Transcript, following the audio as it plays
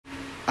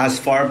As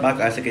far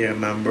back as I can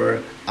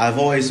remember, I've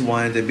always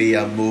wanted to be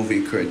a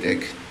movie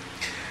critic.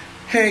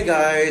 Hey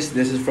guys,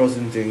 this is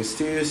Frozen Things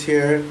Studios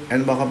here,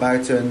 and welcome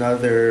back to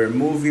another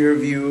movie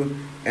review.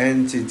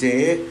 And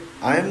today,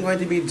 I'm going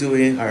to be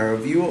doing a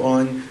review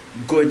on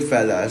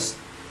GoodFellas.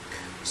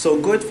 So,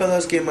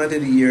 GoodFellas came out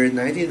in the year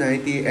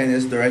 1990 and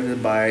is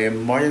directed by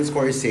Martin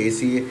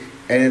Scorsese,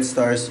 and it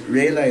stars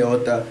Ray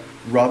Liotta,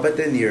 Robert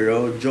De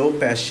Niro, Joe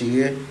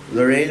Pesci,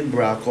 Lorraine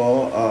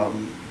Bracco,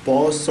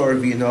 Paul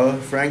Sorvino,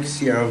 Frank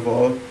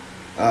Ciervo,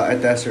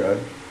 etc.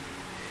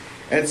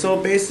 And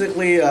so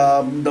basically,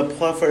 the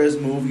plot for this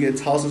movie, it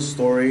tells a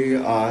story,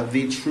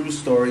 the true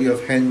story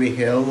of Henry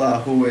Hill,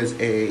 who is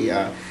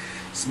a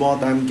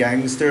small-time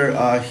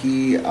gangster.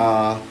 He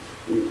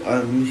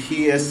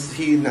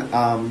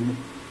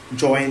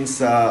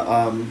joins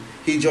a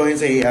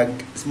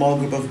small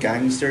group of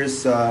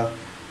gangsters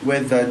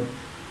with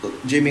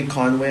Jimmy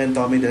Conway and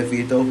Tommy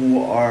DeVito,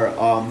 who are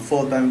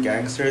full-time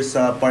gangsters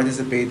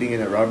participating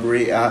in a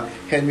robbery.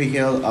 Henry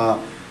Hill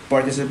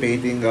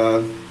participating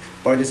in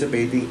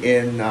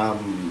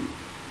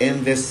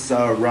this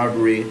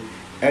robbery,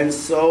 and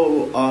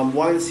so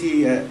once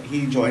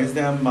he joins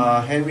them,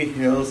 Henry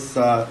Hill,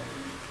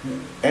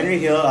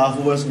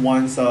 who was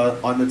once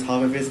on the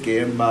top of his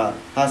game,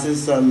 has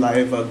his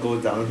life go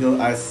downhill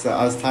as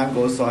time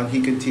goes on. He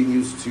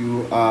continues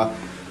to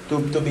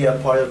be a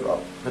part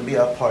of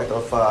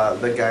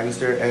the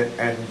gangster,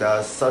 and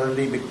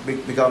suddenly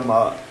become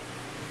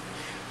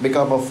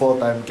a full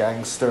time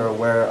gangster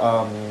where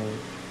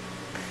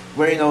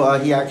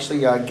he actually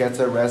gets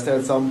arrested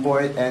at some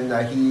point, and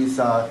he's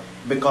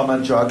become a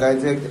drug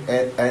addict,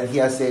 and he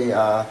has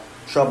a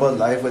troubled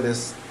life with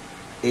his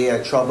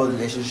a troubled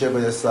relationship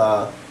with his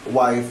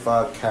wife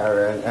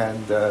Karen,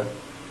 and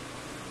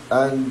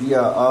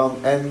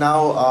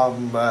now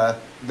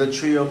the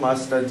trio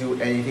must do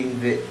anything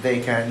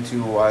they can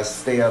to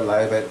stay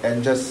alive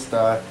and just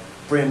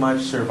pretty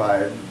much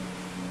survive.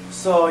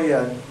 So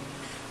yeah,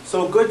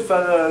 so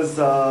Goodfellas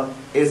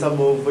is a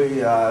movie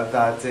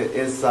that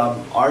is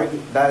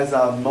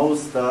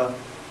most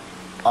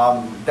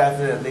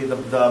definitely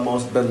the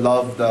most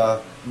beloved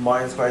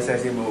Martin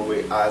Scorsese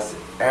movie, as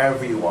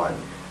everyone,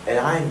 and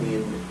I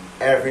mean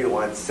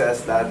everyone,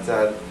 says that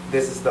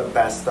this is the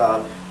best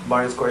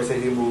Martin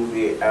Scorsese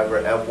movie ever,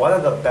 and one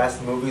of the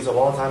best movies of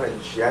all time in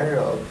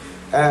general.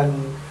 And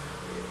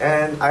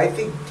I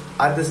think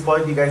at this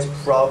point you guys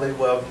probably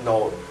would have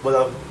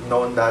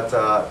known that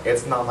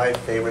it's not my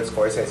favorite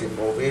Scorsese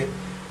movie.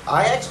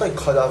 I actually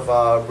could have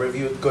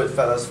reviewed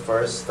Goodfellas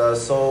first,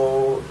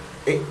 so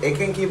it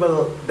can keep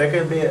there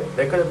could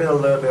have been a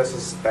little bit of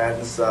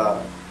suspense.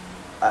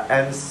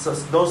 And so,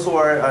 those who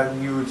are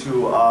new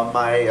to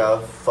my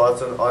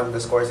thoughts on the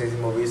Scorsese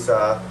movies,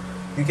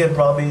 you can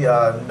probably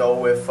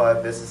know if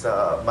this is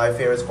my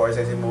favorite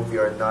Scorsese movie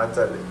or not.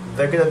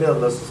 There could have been a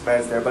little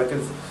suspense there, but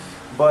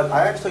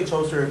I actually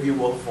chose to review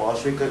Wolf of Wall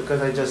Street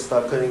because I just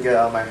couldn't get it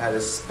out of my head,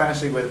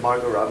 especially with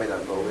Margot Robbie in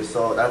that movie.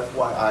 So that's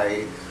why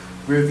I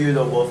reviewed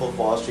The Wolf of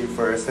Wall Street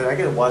first, and I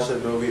can watch the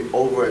movie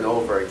over and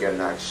over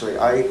again. Actually,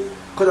 I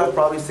could have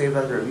probably saved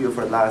that review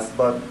for last,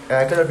 but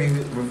I could have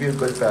reviewed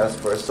Goodfellas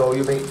first. So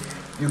you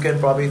can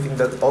probably think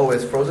that, oh,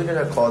 is Frozen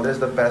gonna call this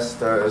the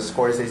best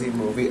Scorsese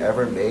movie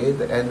ever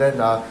made? And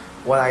then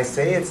when I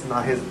say it's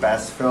not his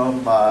best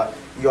film,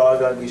 you all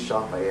gonna be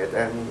shocked by it.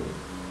 And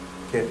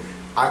okay,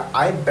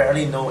 I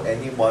barely know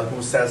anyone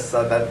who says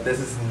that this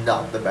is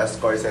not the best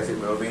Scorsese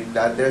movie.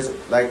 That there's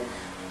like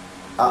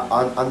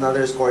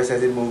another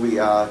Scorsese movie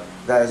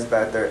that is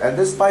better. And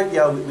despite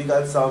we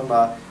got some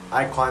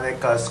iconic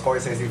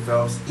Scorsese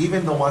films,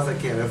 even the ones that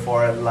came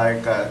before,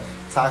 like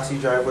Taxi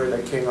Driver,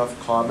 the king of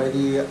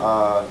comedy.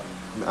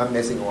 I'm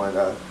missing one.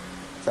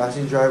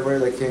 Taxi Driver,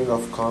 the king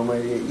of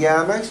comedy.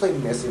 Yeah, I'm actually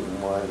missing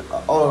one.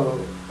 Oh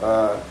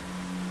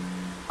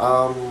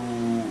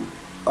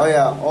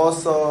yeah.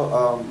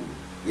 Also,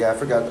 yeah, I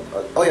forgot.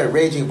 Oh yeah,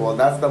 Raging Bull.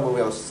 That's the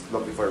movie I was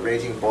looking for.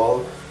 Raging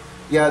Bull.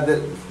 Yeah.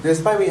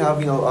 Despite we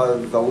have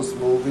those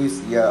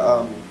movies,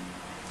 yeah.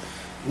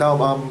 No,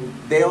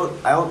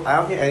 I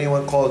don't hear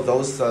anyone call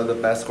those the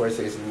best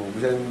Scorsese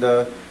movies,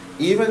 and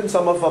even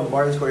some of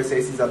Martin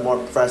Scorsese's more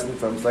present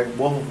films like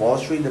Wolf of Wall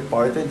Street,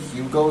 Departed,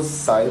 Hugo,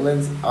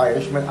 Silence,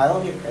 Irishman. I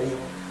don't hear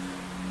anyone.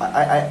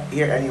 I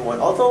hear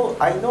anyone. Although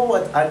I know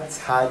a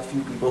tad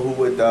few people who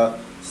would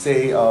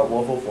say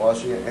Wolf of Wall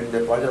Street and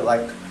Departed,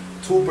 like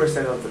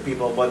 2% of the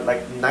people, but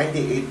like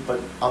 98. But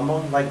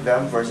among like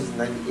them versus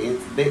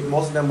 98,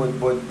 most of them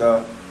would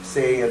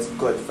say it's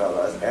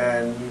Goodfellas.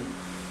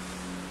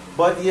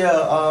 But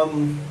yeah,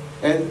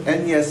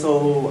 and yeah,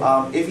 so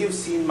if you've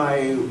seen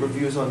my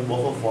reviews on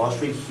Wolf of Wall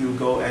Street,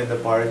 Hugo, and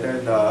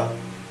Departed,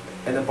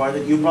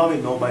 you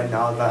probably know by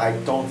now that I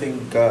don't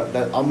think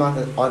that I'm not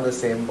on the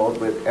same boat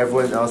with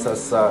everyone else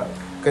as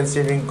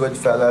considering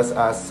Goodfellas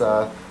as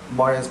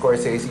Martin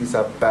Scorsese's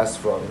best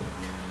film.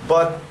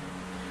 But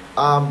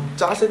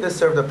does it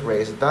deserve the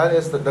praise? That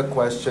is the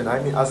question.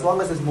 I mean, as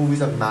long as this movie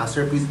is a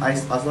masterpiece,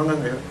 as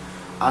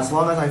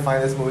long as I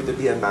find this movie to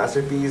be a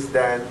masterpiece,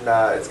 then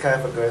it's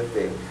kind of a good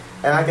thing.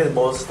 and I can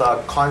most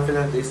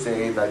confidently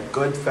say that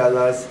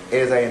Goodfellas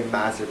is a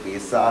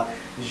masterpiece,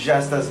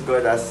 just as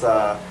good as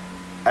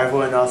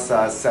everyone else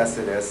says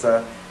it is.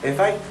 In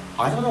fact,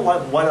 I don't know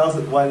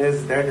what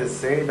is there to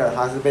say that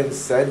hasn't been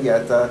said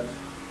yet.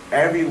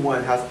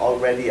 Everyone has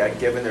already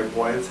given their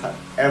points.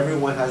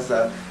 Everyone has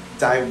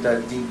dived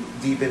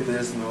deep into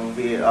this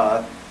movie,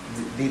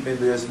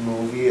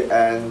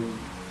 and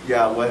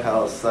yeah, what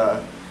else?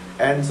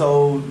 And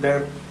so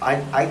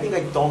I think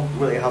I don't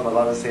really have a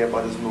lot to say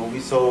about this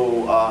movie.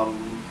 So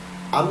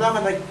I'm not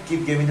gonna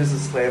keep giving this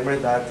disclaimer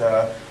that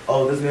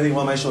oh, this is gonna be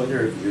one of my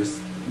shorter reviews,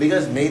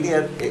 because maybe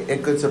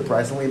it could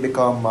surprisingly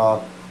become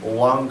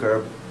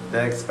longer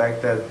than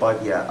expected.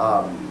 But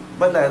yeah,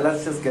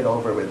 let's just get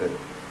over with it.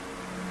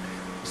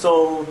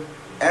 So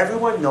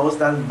everyone knows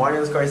that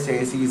Martin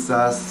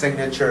Scorsese's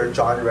signature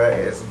genre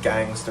is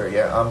gangster.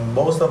 Yeah,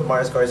 most of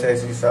Martin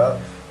Scorsese's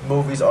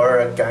movies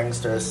are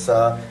gangsters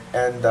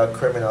and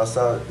criminals.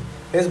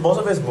 Most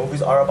of his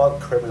movies are about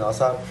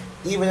criminals.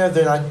 Even if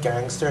they're not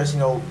gangsters,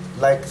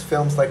 like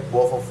films like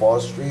Wolf of Wall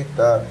Street.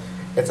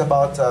 It's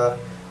about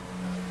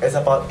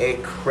a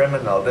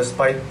criminal.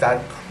 Despite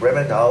that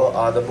criminal,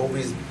 the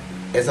movies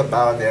is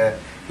about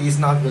he's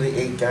not really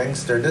a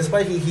gangster.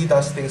 Despite he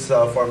does things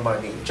for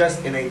money,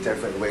 just in a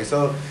different way.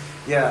 So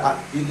yeah,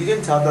 you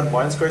can tell that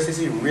Martin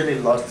Scorsese really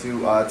loves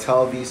to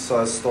tell these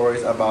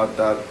stories about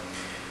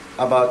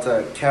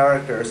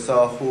characters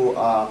who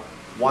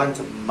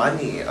want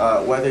money,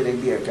 whether they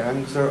be a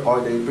gangster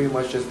or they pretty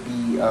much just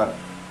be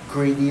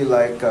greedy,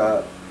 like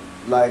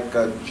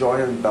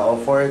Jordan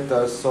Belfort.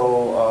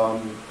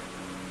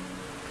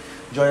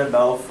 Jordan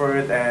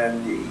Belfort,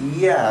 and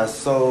yeah,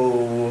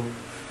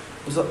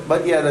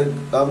 but yeah, the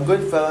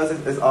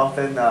Goodfellas is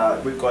often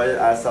regarded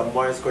as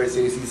Martin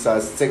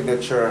Scorsese's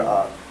signature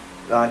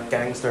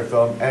gangster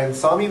film, and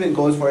some even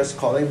goes for as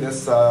calling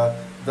this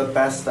the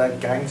best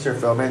gangster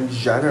film in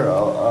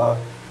general.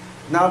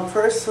 Now,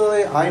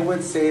 personally, I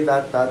would say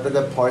that The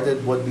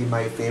Departed would be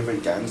my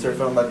favorite gangster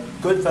film, but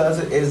Goodfellas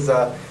is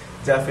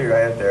definitely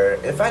right there.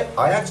 In fact,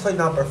 I actually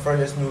now prefer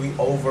this movie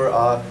over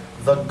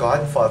The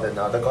Godfather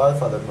now. The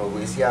Godfather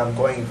movies. Yeah, I'm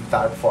going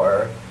that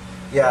far.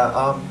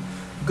 Yeah,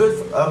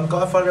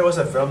 Godfather was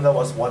a film that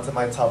was once in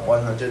my top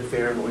 100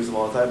 favorite movies of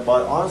all time,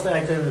 but honestly,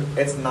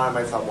 it's not in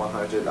my top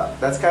 100.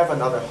 That's kind of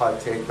another hot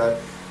take that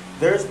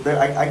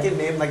I can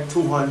name like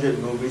 200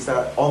 movies that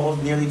are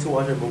almost nearly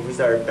 200 movies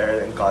that are better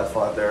than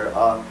Godfather.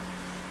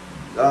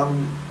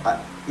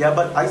 Yeah,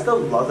 but I still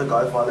love The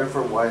Godfather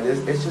for what it is.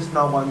 It's just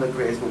not one of the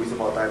greatest movies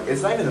of all time.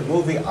 It's not even a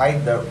movie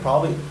I'd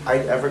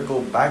ever go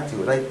back to.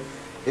 Like,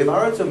 if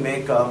I were to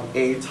make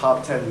a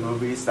top 10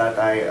 movies that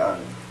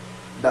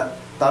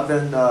top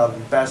 10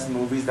 best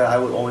movies that I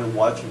would only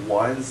watch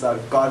once,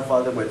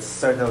 Godfather would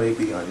certainly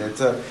be on it.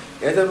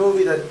 It's a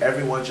movie that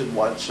everyone should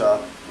watch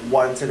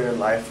once in their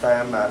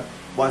lifetime,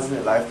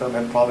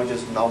 and probably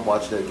just not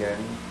watch it again.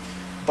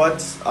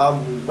 But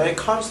when it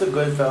comes to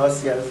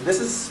Goodfellas, yes, this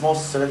is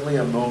most certainly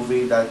a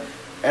movie that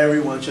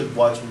everyone should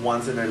watch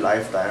once in their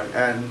lifetime,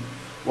 and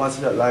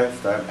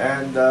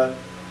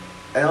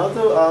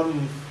although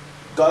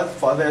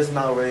Godfather is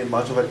not really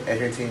much of an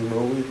entertaining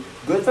movie,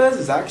 Goodfellas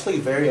is actually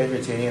very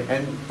entertaining,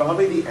 and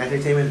probably the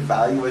entertainment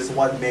value is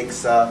what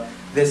makes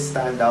this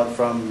stand out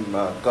from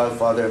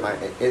Godfather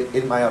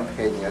in my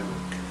opinion.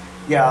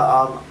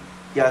 Yeah,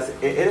 yes,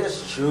 it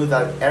is true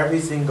that every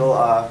single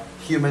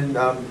human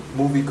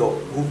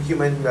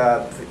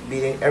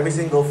meaning every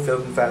single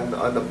film fan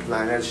on the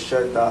planet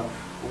should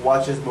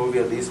watch this movie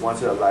at least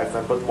once in a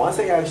lifetime. But once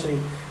they actually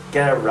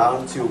get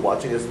around to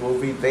watching this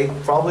movie, they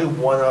probably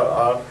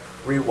wanna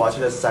rewatch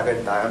it a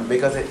second time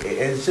because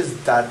it's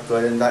just that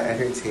good and that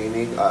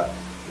entertaining.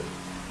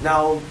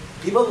 Now,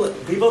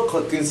 people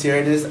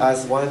consider this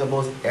as one of the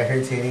most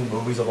entertaining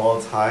movies of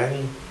all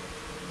time.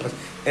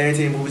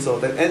 Entertaining movies of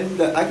all time,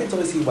 and I can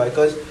totally see why.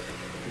 Because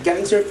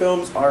gangster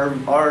films are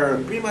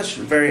pretty much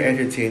very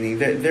entertaining.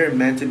 They're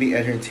meant to be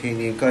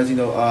entertaining because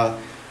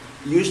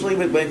usually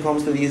when it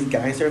comes to these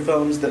gangster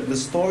films, the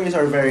stories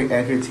are very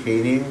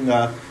entertaining,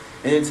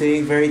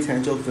 very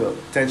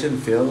tension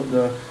filled.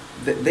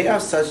 They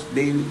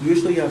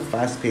usually have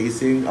fast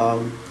pacing,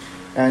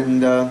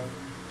 and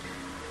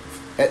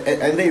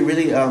they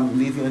really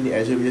leave you on the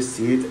edge of your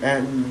seat,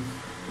 and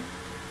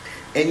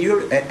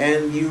you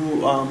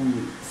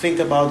think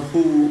about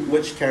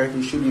which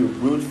character should you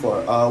root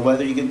for,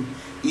 whether you can,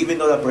 even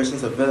though that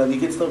person's a villain, you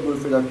can still root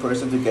for that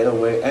person to get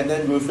away, and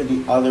then root for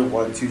the other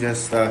one to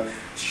just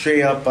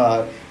straight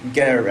up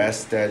get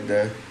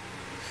arrested.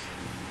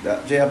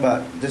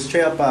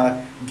 Straight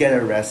up get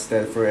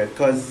arrested for it,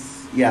 because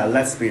yeah,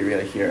 let's be real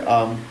here.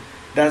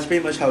 That's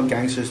pretty much how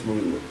gangster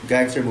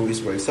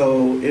movies work.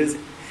 So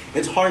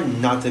it's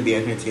hard not to be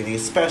entertaining,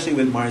 especially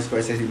with Martin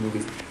Scorsese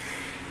movies.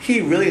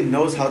 He really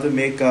knows how to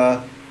make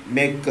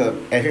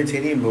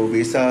entertaining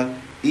movies.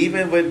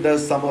 Even with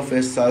some of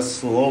his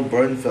slow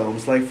burn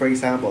films, like for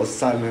example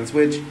Silence,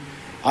 which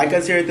I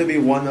consider to be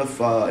one of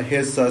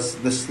his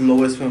the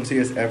slowest films he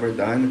has ever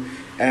done,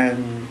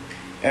 and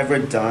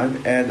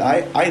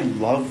I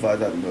love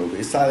that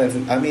movie. Silence.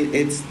 I mean,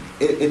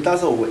 it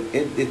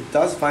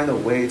does find a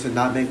way to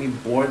not make me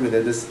bored with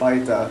it,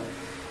 despite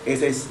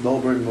it's a slow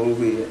burn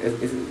movie.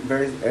 It's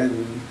very,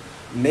 and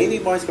maybe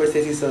Martin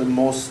Scorsese is the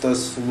most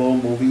slow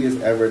movie he's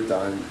ever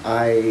done.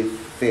 I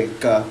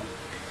think.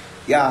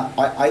 Yeah,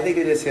 I think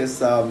it is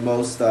his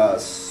most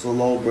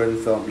slow burn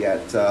film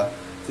yet.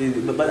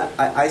 But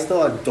I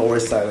still adore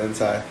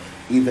Silence.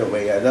 Either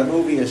way, yeah, the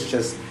movie is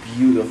just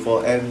beautiful,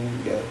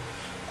 and yeah.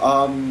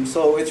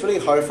 So it's really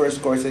hard for a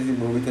Scorsese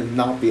movie to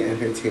not be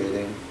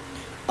entertaining,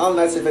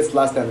 unless if it's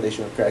Last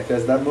Temptation of Christ,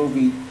 because that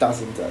movie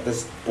doesn't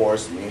just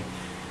bores me.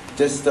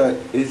 Just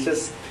it's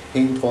just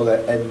painful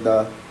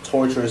and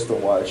torturous to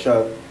watch.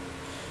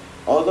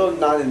 Although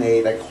not in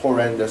a like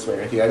horrendous way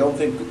or anything, I don't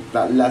think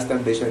that Last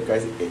Temptation of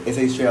Christ is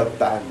a straight up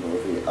bad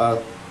movie.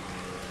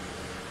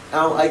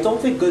 I don't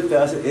think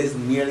Goodfellas is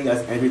nearly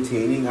as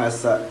entertaining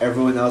as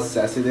everyone else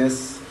says it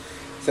is.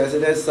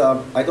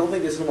 I don't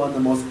think this is one of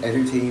the most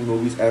entertaining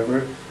movies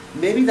ever.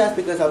 Maybe that's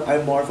because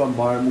I'm more of a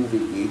Marvel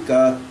movie geek.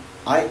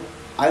 I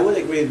would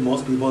agree with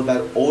most people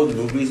that old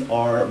movies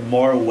are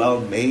more well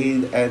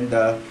made, and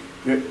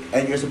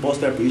you're supposed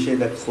to appreciate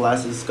the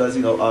classics because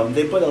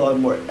they put a lot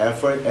more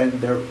effort, and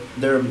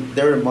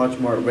they're much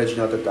more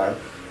original at the time.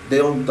 They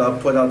don't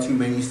put out too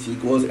many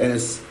sequels, and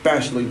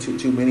especially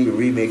too many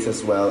remakes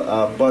as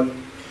well. But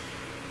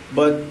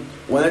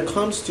when it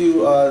comes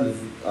to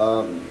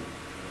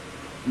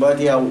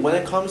when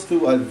it comes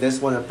to this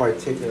one in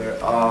particular,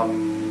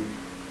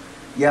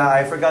 yeah,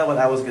 I forgot what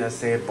I was gonna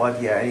say,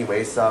 but yeah,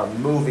 anyways,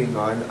 moving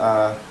on.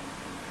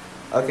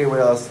 Okay, what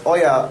else? Oh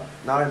yeah,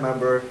 now I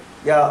remember.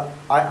 Yeah,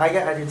 I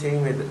get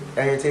entertained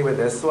with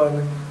this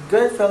one.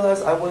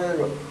 Goodfellas, I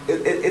wouldn't.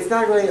 It's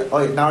not really.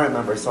 Oh, now I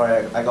remember.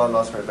 Sorry, I got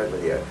lost for a bit,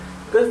 but yeah,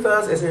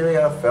 Goodfellas isn't really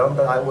a film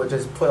that I would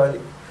just put on.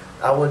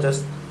 I would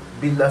just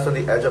be left on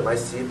the edge of my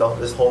seat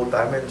this whole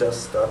time and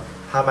just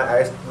have my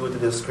eyes glued to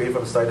the screen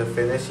from start to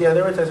finish. Yeah,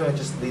 there were times when I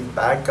just lean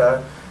back.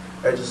 I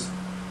just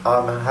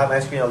have my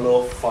screen a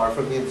little far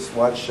from me and just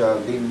watch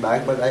lean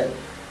back, but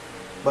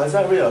it's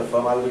not really a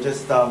film. I would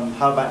just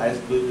have my eyes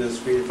glued to the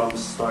screen from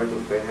start to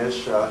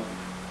finish.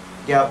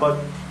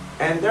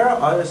 And there are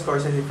other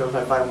Scorsese films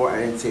I find more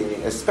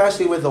entertaining,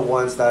 especially with the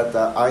ones that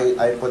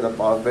I put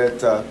above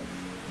it.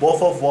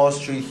 Wolf of Wall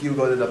Street,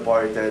 Hugo the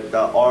Departed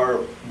are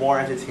more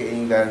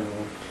entertaining than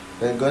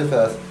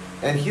Goodfellas.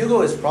 And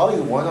Hugo is probably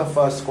one of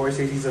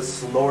Scorsese's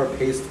slower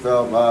paced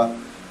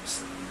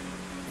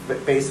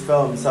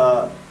films.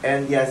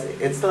 And yes,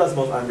 it's still his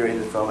most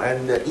underrated film.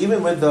 And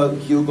even with the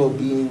Hugo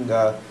being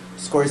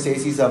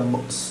Scorsese's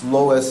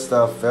slowest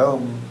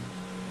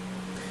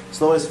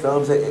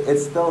films, it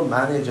still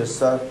manages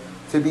to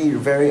be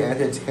very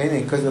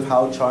entertaining because of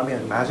how charming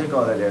and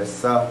magical it is.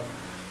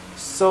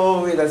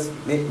 So that's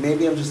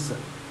maybe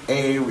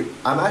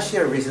I'm actually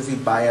a recency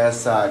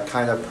bias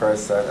kind of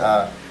person,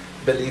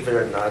 believe it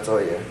or not. Oh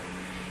yeah,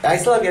 I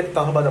still have yet to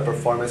talk about the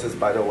performances.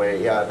 By the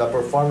way, yeah, the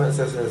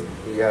performances is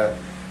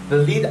the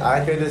lead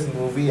actor in this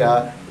movie,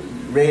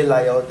 Ray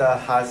Liotta,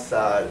 has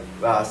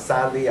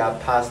sadly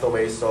passed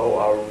away.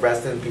 So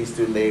rest in peace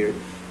to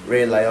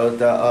Ray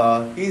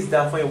Liotta. He's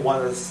definitely one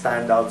of the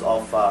standouts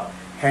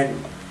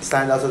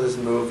of this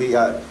movie.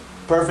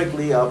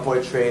 Perfectly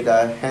portrayed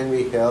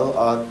Henry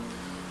Hill.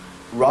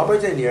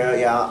 Robert De Niro,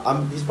 yeah,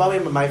 he's probably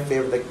my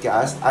favorite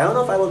cast. I don't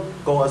know if I would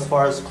go as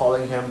far as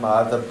calling him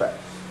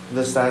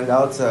the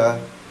standout.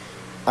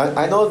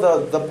 I know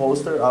the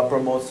poster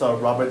promotes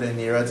Robert De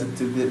Niro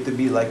to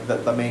be like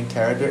the main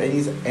character, and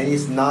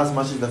he's not as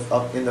much in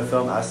the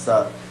film as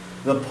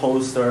the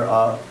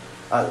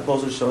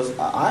poster shows.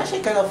 I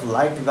actually kind of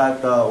like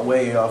that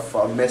way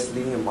of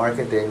misleading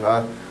marketing.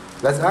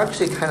 That's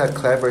actually kind of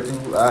clever to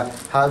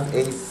have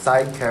a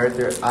side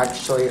character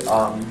actually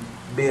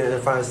being in the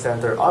front and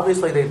center.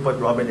 Obviously, they put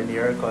Robert De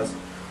Niro because,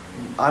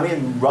 I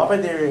mean,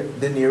 Robert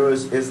De Niro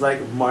is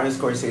like Martin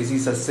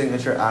Scorsese's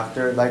signature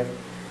actor. Like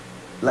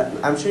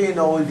I'm sure you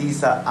know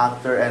these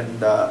actor and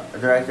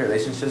director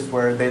relationships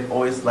where they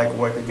always like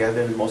work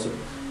together in most of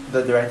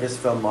the director's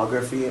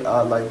filmography.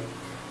 Like,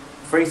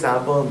 for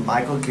example,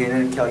 Michael Caine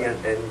and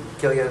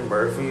Cillian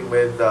Murphy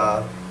with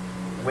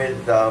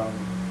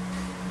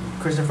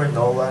Christopher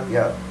Nolan,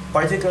 yeah,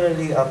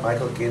 particularly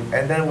Michael Caine,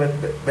 and then with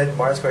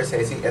Martin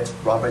Scorsese, it's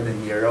Robert De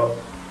Niro,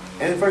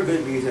 and for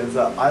good reasons.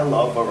 I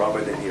love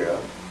Robert De Niro,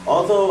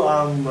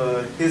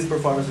 although his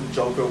performance in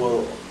Joker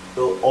will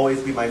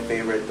always be my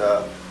favorite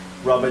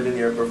Robert De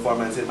Niro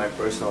performance in my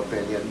personal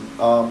opinion.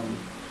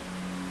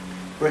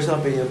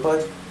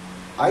 But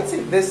I'd say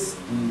this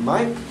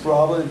might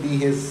probably be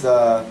his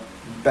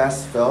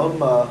best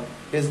film,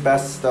 his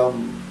best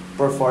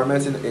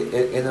performance in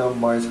a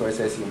Martin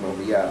Scorsese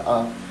movie. Yeah,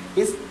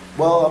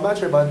 I'm not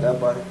sure about that,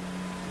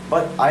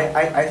 but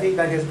I think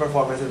that his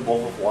performance in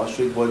Wolf of Wall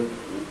Street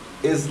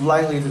is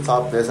likely to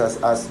top this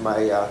as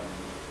my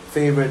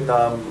favorite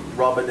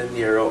Robert De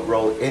Niro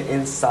role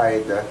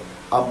inside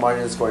a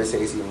Martin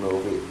Scorsese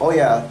movie. Oh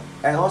yeah,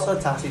 and also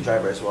Taxi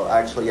Driver as well.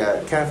 Actually,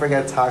 yeah, can't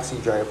forget Taxi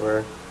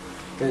Driver.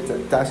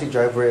 Taxi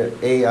Driver,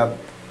 a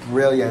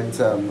brilliant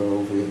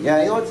movie. Yeah,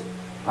 you know what?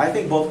 I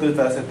think both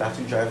Goodfellas and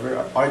Taxi Driver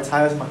are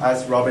tied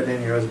as Robert De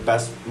Niro's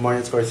best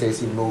Martin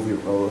Scorsese movie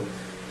role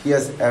he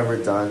has ever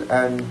done.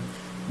 And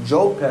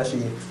Joe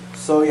Pesci,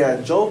 so yeah,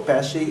 Joe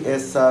Pesci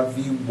is the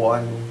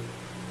one.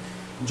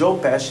 Joe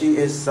Pesci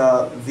is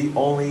the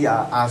only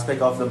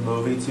aspect of the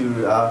movie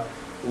to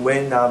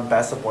win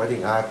Best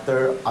Supporting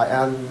Actor.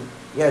 And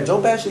yeah, Joe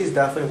Pesci is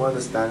definitely one of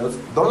the standouts.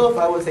 Don't know if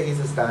I would say he's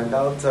a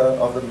standout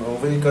of the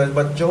movie,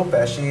 but Joe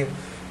Pesci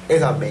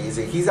is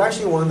amazing. He's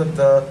actually one of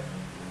the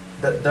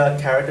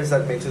characters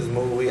that makes this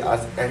movie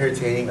as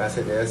entertaining as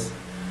it is.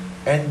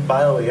 And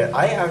by the way,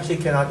 I actually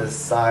cannot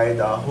decide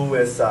who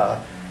is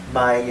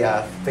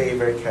my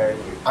favorite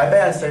character. I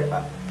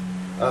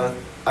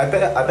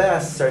bet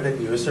a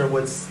certain user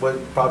would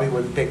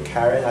pick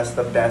Karen as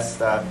the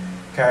best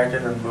character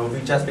in the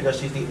movie just because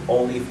she's the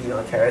only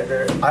female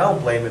character. I don't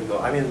blame him though.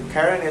 I mean,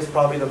 Karen is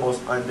probably the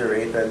most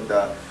underrated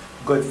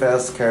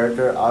Goodfellas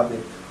character. I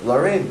mean,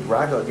 Lorraine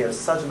Bracco gives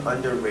such an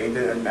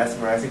underrated and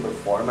mesmerizing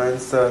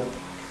performance.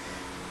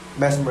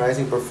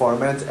 Mesmerizing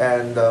performance.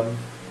 And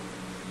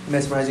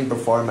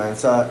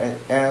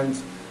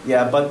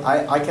yeah, but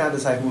I can't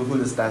decide who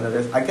the standard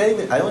is. I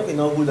don't even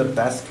know who the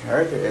best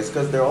character is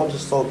because they're all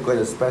just so good,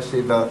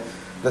 especially the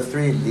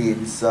three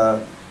leads.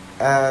 And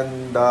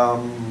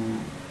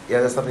yeah,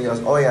 there's something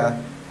else. Oh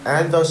yeah,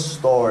 and the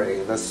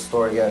story.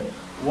 Yeah,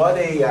 what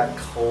a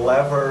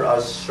clever,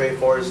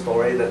 straightforward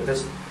story that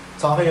just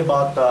talking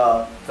about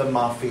the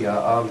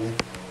mafia.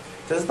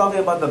 Just talking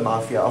about the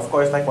mafia. Of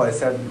course, like what I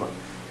said,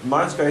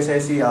 Martin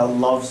Scorsese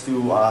loves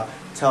to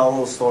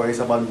tell stories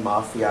about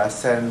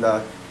mafias and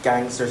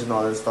gangsters and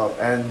all that stuff,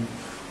 and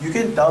you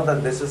can tell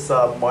that this is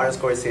Martin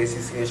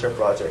Scorsese's signature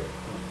project.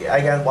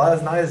 Again, while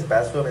it's not his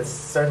best film, it's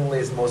certainly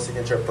his most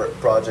signature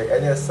project,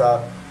 and his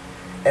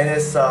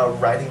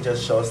writing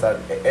just shows that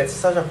it's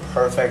such a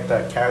perfect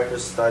character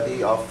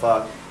study of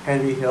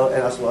Henry Hill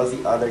and as well as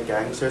the other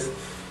gangsters.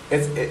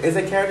 It's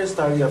a character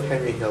study of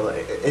Henry Hill.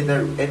 It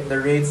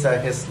narrates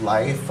his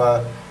life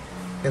and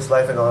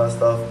all that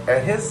stuff,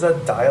 and his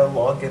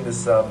dialogue in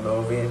this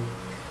movie.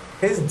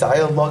 His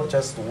dialogue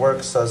just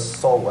works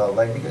so well,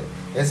 like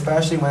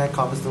especially when it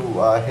comes to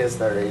his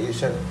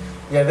narration.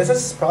 Yeah, this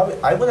is probably,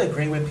 I would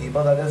agree with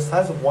people that this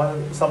has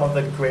some of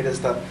the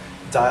greatest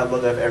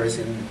dialogue I've ever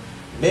seen.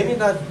 Maybe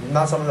not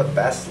some of the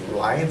best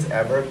lines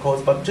ever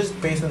quotes, but just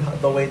based on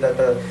the way that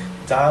the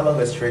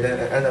dialogue is written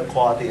and the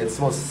quality, it's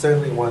most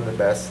certainly one of the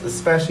best.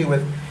 Especially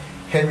with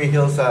Henry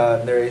Hill's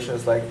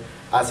narrations, like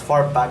as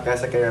far back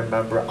as I can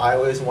remember, I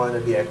always wanted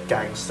to be a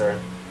gangster.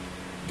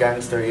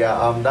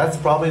 Yeah, that's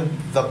probably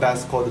the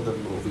best quote of the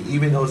movie,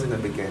 even though it's in the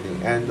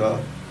beginning. And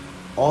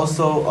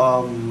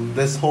also,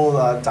 this whole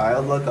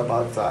dialogue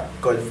about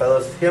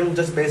Goodfellas, him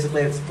just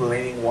basically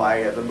explaining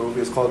why the movie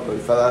is called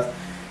Goodfellas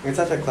in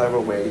such a clever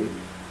way.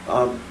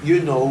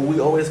 We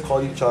always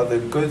call each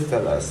other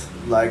Goodfellas.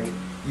 Like,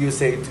 you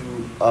say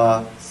to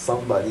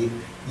somebody,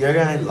 you're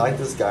gonna like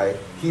this guy,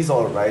 he's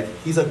alright,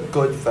 he's a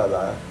good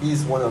fella,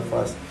 he's one of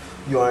us.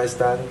 You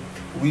understand?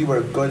 We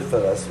were good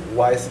fellas,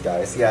 wise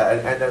guys, yeah,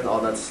 and then all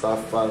that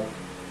stuff,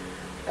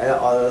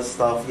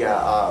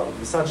 yeah,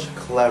 such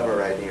clever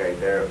writing right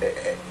there.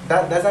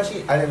 That's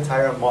actually an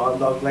entire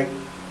monologue, like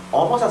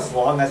almost as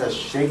long as a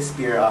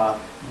Shakespeare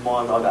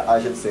monologue,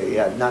 I should say,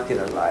 yeah, not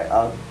gonna lie.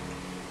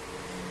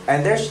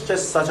 And there's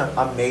just such an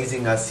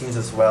amazing scenes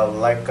as well,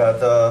 like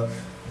the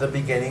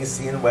beginning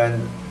scene where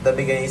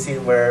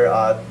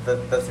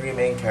the three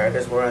main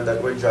characters were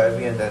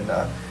driving,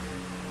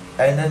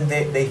 and then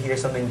they hear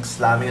something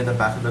slamming at the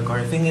back of the car,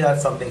 thinking that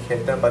something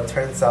hit them, but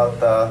turns out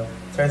the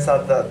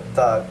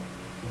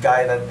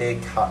guy that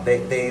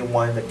they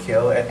wanted to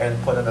kill and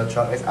put in the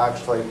trunk is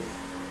actually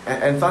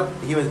and thought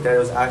he was dead,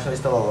 was actually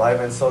still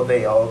alive, and so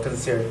they all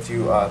considered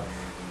to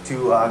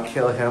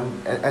kill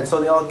him, and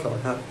so they all kill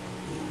him.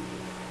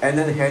 And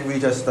then Henry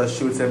just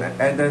shoots him,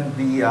 and then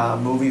the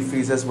movie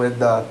freezes with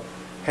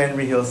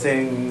Henry Hill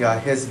saying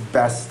his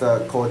best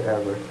quote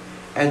ever.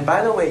 And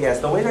by the way, yes,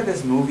 the way that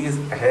this movie is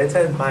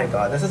edited, my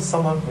god, this is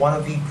one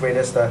of the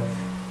greatest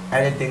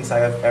editings I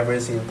have ever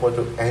seen put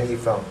to any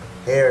film,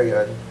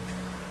 period.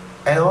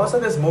 And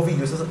also this movie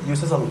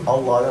uses a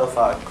lot of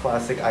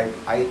classic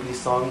IP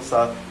songs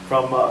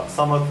from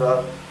some of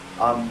the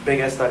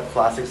biggest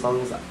classic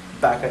songs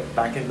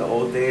back in the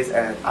old days,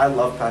 and I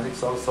love classic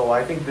songs, so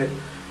I think that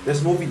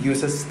this movie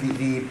uses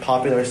the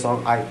popular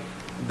song,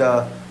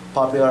 the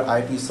popular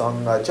IP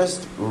song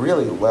just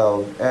really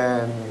well.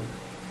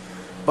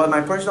 But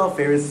my personal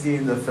favorite scene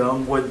in the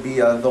film would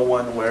be the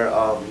one where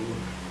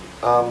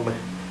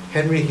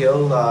Henry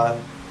Hill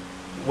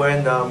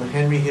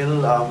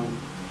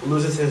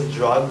loses his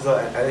drugs,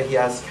 and he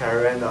asks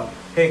Karen,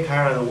 "Hey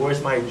Karen,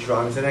 where's my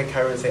drugs?" And then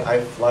Karen say,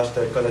 "I flushed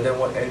it because I didn't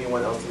want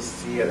anyone else to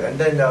see it." And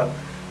then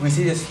we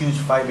see this huge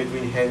fight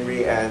between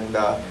Henry and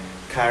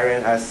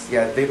Karen, as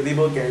they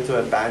both get into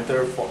a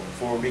banter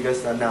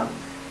because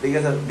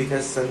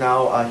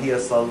now he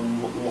has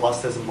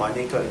lost his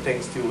money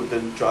thanks to the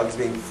drugs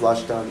being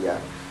flushed down. Yeah,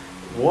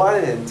 what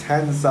an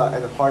intense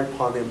and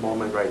heart-pounding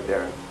moment right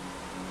there.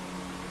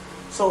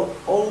 So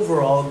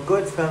overall,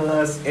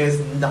 Goodfellas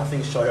is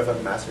nothing short of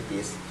a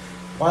masterpiece.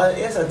 While it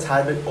is a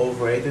tad bit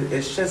overrated,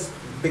 it's just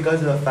because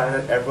of the fact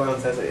that everyone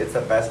says that it's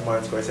the best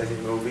Martin Scorsese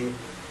movie.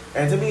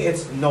 And to me,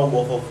 it's no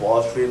Wolf of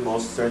Wall Street,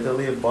 most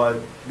certainly, but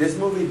this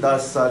movie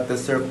does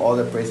deserve all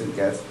the praise it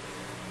gets.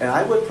 And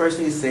I would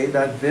personally say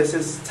that this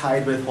is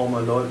tied with Home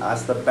Alone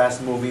as the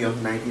best movie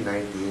of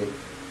 1998.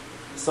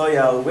 So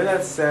yeah, with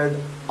that said,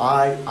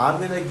 I'm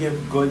gonna give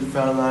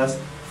Goodfellas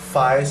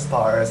 5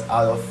 stars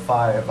out of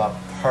 5. A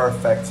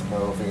perfect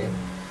movie.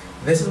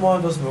 This is one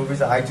of those movies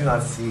that I do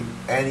not see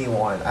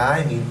anyone, and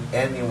I mean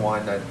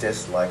anyone, that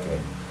dislike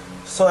it.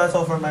 So that's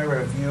all for my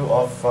review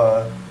of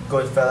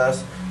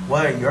Goodfellas.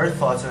 What are your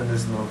thoughts on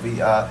this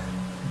movie?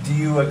 Do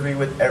you agree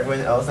with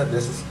everyone else that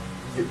this is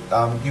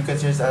you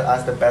consider that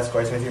as the best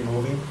Scorsese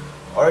movie,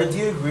 or do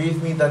you agree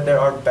with me that there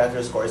are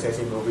better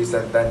Scorsese movies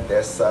than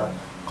this?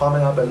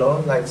 Comment down below,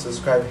 like,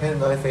 subscribe, hit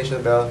the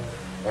notification bell,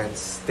 and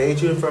stay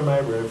tuned for my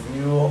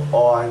review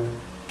on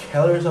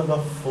Killers of the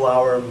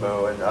Flower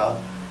Moon.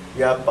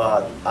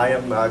 I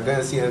am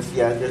gonna see it in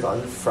theaters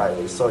on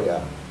Friday. So yeah,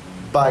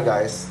 bye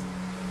guys.